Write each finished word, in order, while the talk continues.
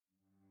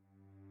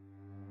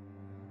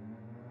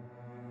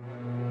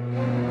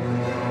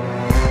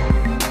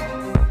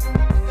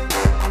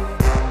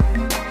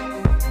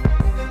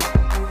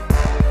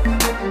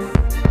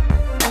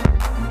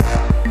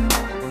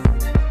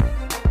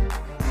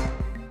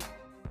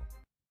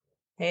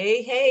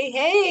Hey, hey,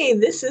 hey,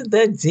 this is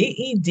the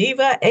DE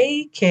Diva,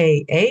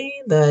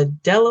 aka the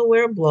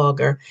Delaware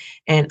blogger,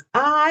 and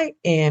I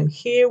am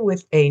here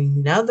with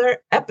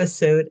another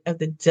episode of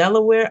the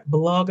Delaware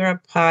Blogger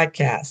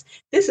Podcast.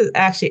 This is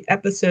actually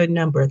episode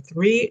number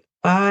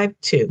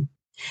 352.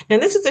 Now,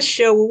 this is a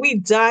show where we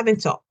dive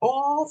into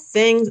all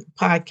things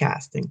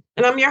podcasting,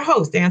 and I'm your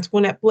host,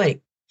 Antoinette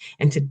Blake.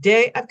 And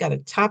today I've got a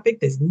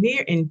topic that's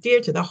near and dear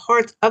to the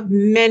hearts of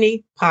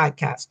many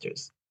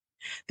podcasters: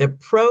 the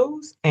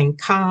pros and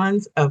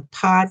cons of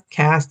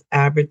podcast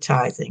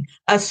advertising,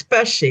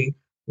 especially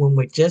when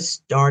we're just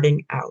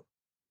starting out.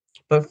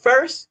 But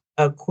first,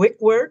 a quick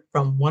word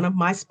from one of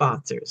my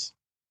sponsors.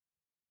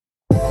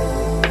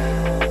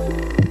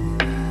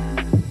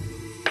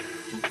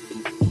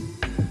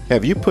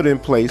 Have you put in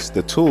place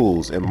the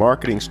tools and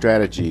marketing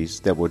strategies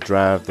that will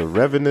drive the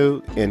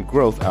revenue and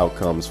growth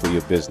outcomes for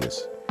your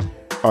business?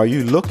 Are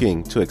you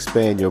looking to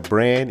expand your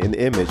brand and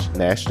image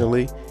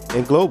nationally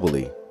and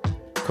globally?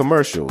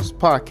 Commercials,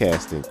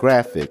 podcasting,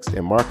 graphics,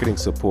 and marketing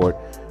support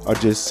are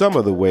just some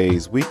of the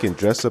ways we can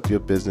dress up your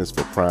business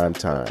for prime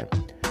time.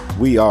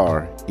 We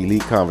are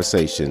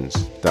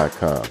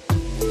EliteConversations.com.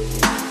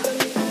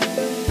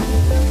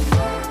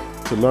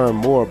 To learn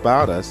more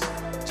about us,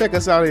 check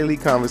us out at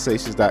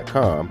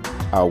EliteConversations.com,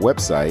 our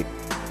website,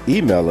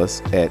 email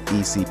us at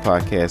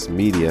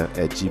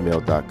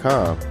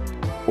ecpodcastmedia@gmail.com,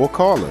 or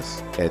call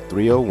us at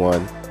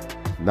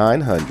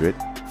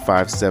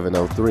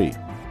 301-900-5703.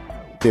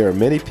 There are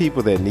many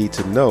people that need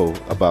to know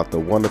about the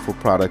wonderful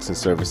products and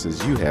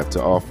services you have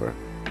to offer.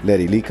 Let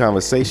Elite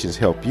Conversations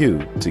help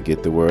you to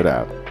get the word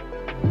out.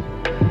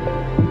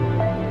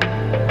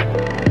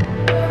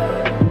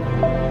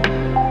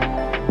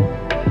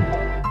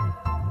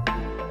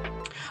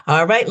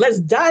 All right, let's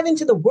dive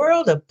into the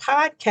world of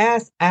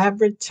podcast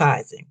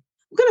advertising.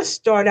 I'm going to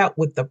start out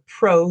with the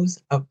pros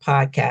of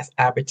podcast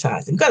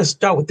advertising. I'm going to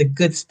start with the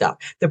good stuff,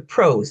 the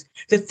pros,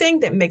 the thing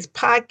that makes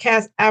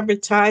podcast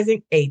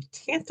advertising a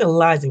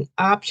tantalizing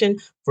option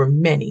for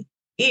many,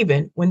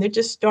 even when they're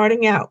just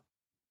starting out.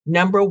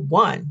 Number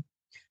one,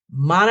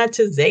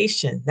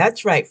 monetization.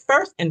 That's right.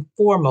 First and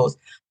foremost,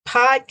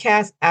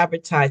 podcast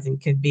advertising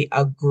can be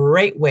a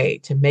great way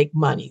to make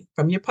money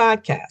from your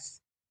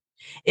podcast.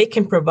 It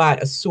can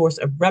provide a source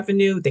of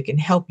revenue that can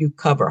help you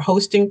cover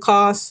hosting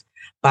costs,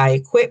 buy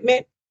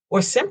equipment,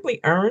 or simply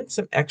earn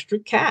some extra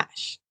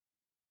cash.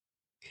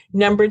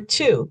 Number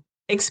two,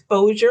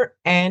 exposure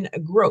and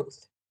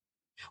growth.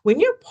 When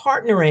you're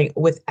partnering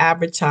with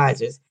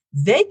advertisers,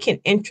 they can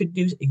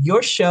introduce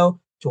your show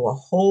to a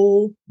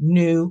whole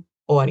new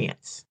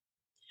audience.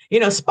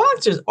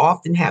 Sponsors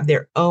often have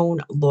their own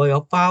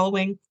loyal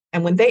following,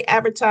 and when they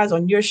advertise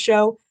on your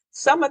show,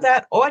 some of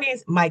that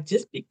audience might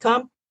just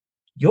become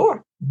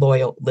your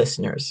loyal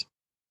listeners.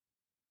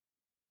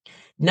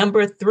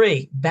 Number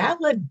three,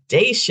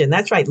 validation.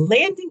 That's right.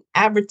 Landing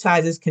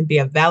advertisers can be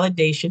a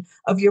validation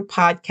of your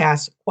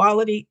podcast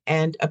quality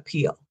and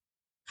appeal.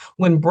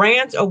 When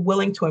brands are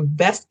willing to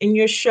invest in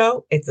your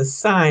show, it's a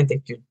sign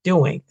that you're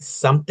doing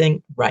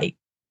something right.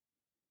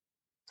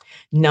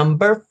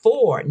 Number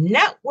four,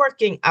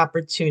 networking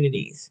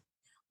opportunities.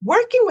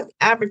 Working with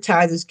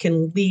advertisers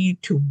can lead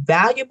to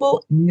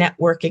valuable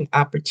networking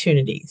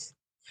opportunities.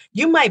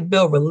 You might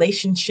build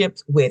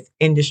relationships with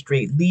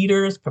industry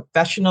leaders,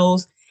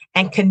 professionals,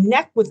 and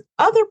connect with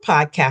other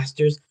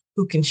podcasters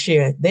who can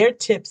share their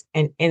tips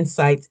and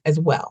insights as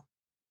well.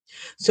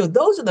 So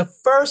those are the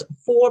first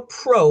four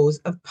pros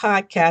of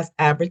podcast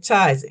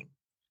advertising: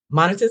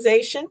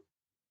 monetization,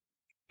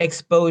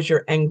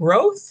 exposure and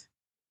growth,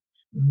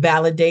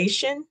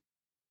 validation,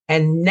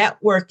 and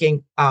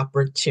networking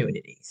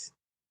opportunities.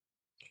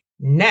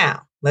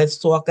 Now, let's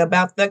talk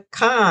about the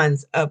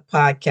cons of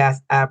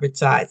podcast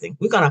advertising.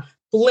 We're going to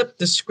flip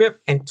the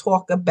script and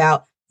talk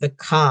about the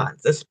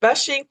cons,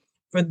 especially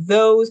for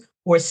those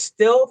who are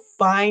still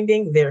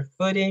finding their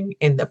footing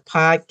in the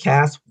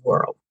podcast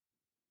world.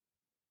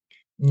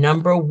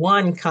 Number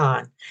one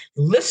con,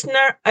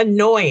 listener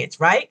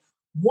annoyance, right?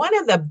 One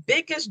of the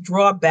biggest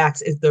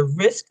drawbacks is the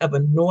risk of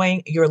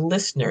annoying your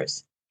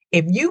listeners.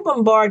 If you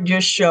bombard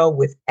your show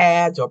with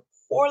ads or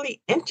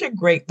poorly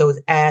integrate those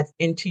ads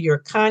into your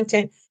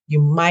content, you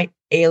might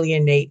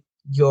alienate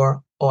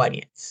your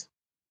audience.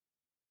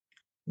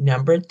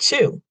 Number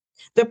two,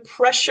 the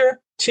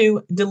pressure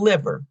to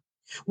deliver.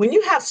 When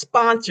you have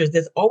sponsors,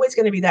 there's always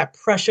going to be that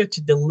pressure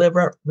to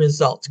deliver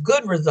results,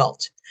 good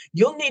results.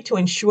 You'll need to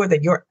ensure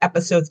that your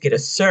episodes get a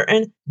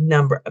certain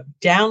number of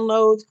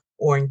downloads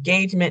or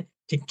engagement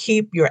to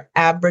keep your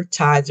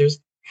advertisers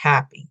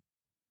happy.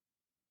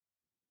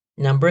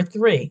 Number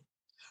three,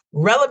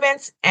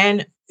 relevance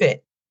and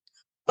fit.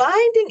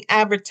 Finding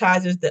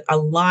advertisers that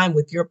align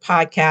with your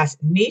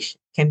podcast niche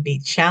can be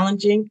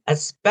challenging,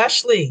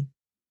 especially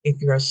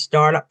if you're a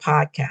startup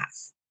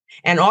podcast.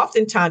 And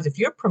oftentimes, if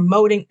you're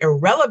promoting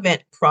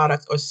irrelevant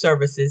products or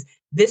services,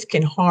 this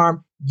can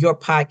harm your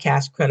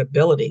podcast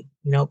credibility.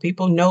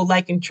 People know,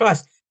 like, and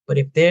trust, but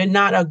if they're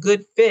not a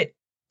good fit,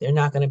 they're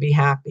not going to be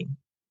happy.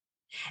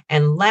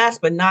 And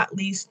last but not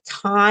least,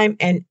 time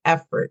and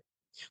effort.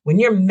 When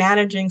you're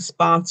managing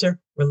sponsor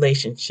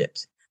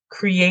relationships,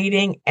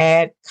 creating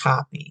ad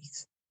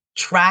copies,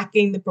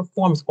 tracking the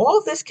performance. All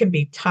of this can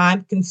be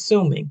time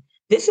consuming.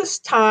 This is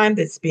time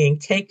that's being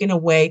taken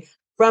away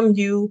from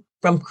you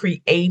from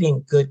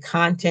creating good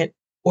content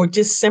or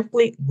just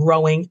simply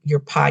growing your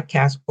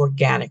podcast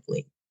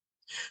organically.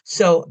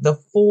 So the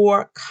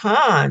 4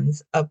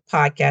 cons of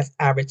podcast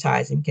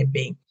advertising can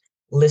be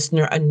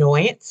listener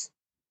annoyance,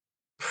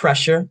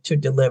 pressure to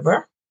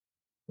deliver,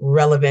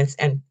 relevance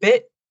and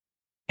fit,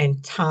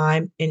 and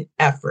time and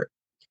effort.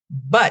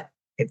 But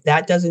if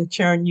that doesn't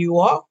turn you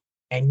off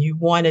and you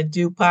want to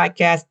do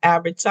podcast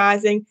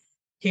advertising,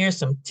 here's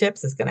some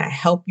tips that's going to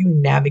help you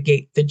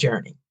navigate the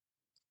journey.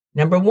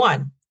 Number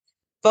 1,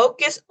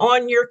 focus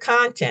on your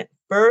content.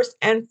 First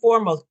and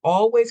foremost,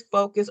 always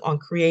focus on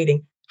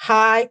creating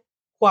high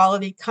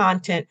quality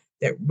content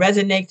that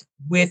resonates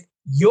with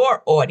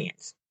your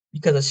audience,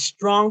 because a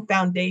strong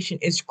foundation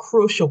is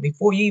crucial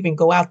before you even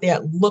go out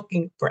there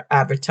looking for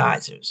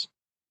advertisers.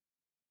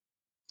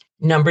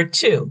 Number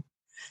 2,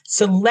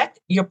 select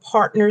your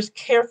partners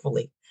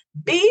carefully.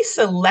 Be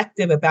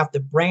selective about the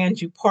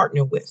brands you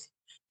partner with.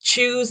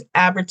 Choose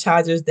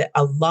advertisers that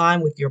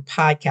align with your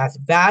podcast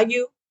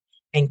value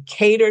and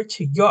cater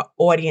to your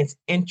audience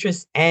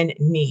interests and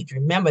needs.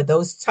 Remember,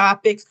 those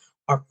topics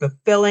are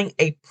fulfilling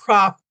a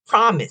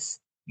promise.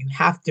 You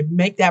have to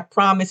make that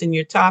promise in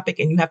your topic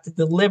and you have to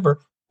deliver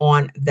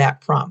on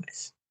that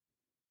promise.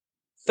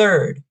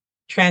 Third,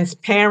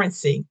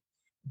 transparency.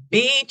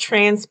 Be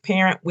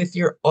transparent with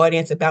your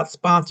audience about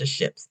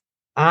sponsorships.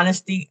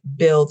 Honesty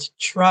builds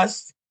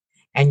trust,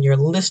 and your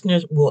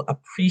listeners will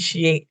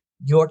appreciate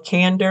your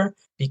candor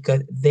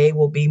because they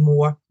will be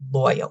more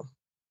loyal.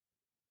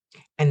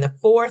 And the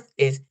fourth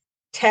is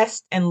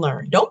test and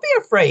learn. Don't be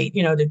afraid,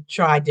 to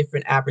try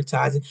different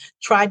advertising,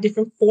 try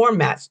different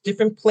formats,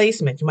 different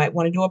placements. You might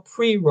want to do a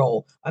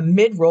pre-roll, a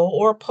mid-roll,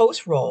 or a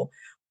post-roll.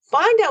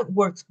 Find out what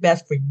works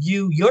best for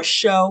you, your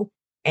show,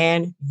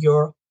 and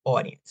your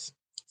audience.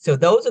 So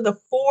those are the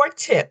 4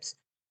 tips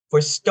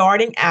for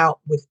starting out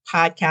with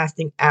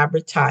podcasting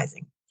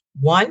advertising.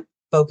 1,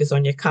 focus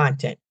on your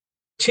content.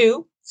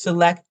 2,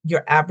 select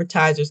your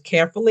advertisers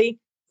carefully.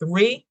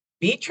 3,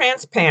 be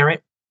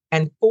transparent.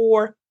 And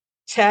 4,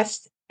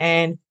 test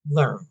and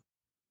learn.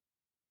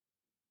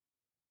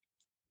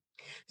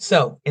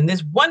 So in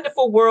this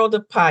wonderful world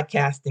of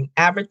podcasting,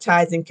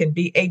 advertising can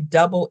be a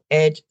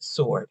double-edged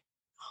sword,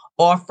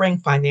 offering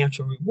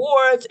financial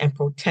rewards and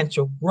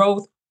potential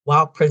growth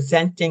while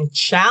presenting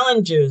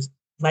challenges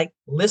like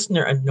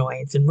listener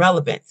annoyance and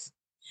relevance.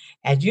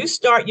 As you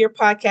start your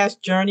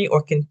podcast journey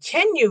or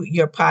continue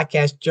your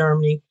podcast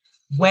journey,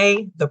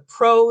 weigh the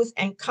pros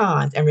and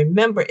cons. And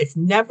remember, it's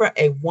never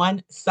a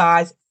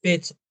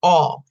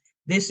one-size-fits-all.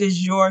 This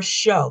is your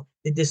show.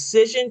 The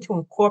decision to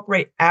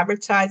incorporate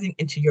advertising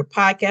into your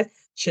podcast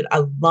should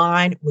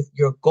align with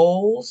your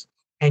goals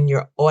and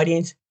your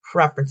audience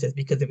preferences,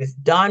 because if it's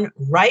done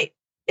right,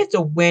 it's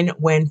a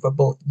win-win for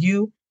both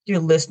you, your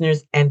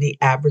listeners, and the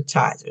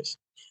advertisers.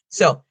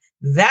 So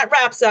that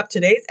wraps up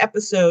today's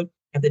episode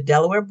of the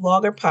Delaware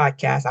Blogger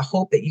Podcast. I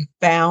hope that you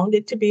found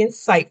it to be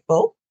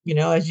insightful,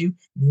 as you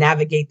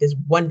navigate this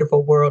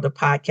wonderful world of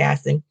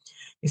podcasting,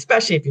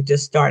 especially if you're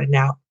just starting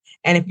out.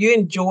 And if you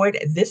enjoyed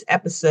this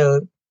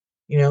episode,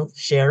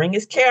 sharing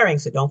is caring.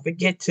 So don't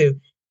forget to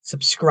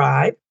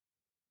subscribe,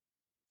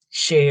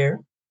 share,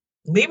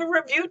 leave a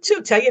review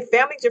too. Tell your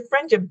family, your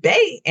friends, your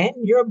bae, and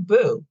your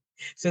boo.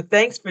 So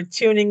thanks for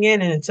tuning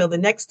in. And until the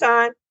next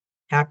time,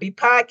 happy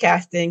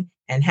podcasting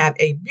and have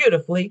a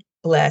beautifully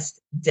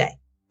blessed day.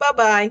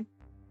 Bye-bye.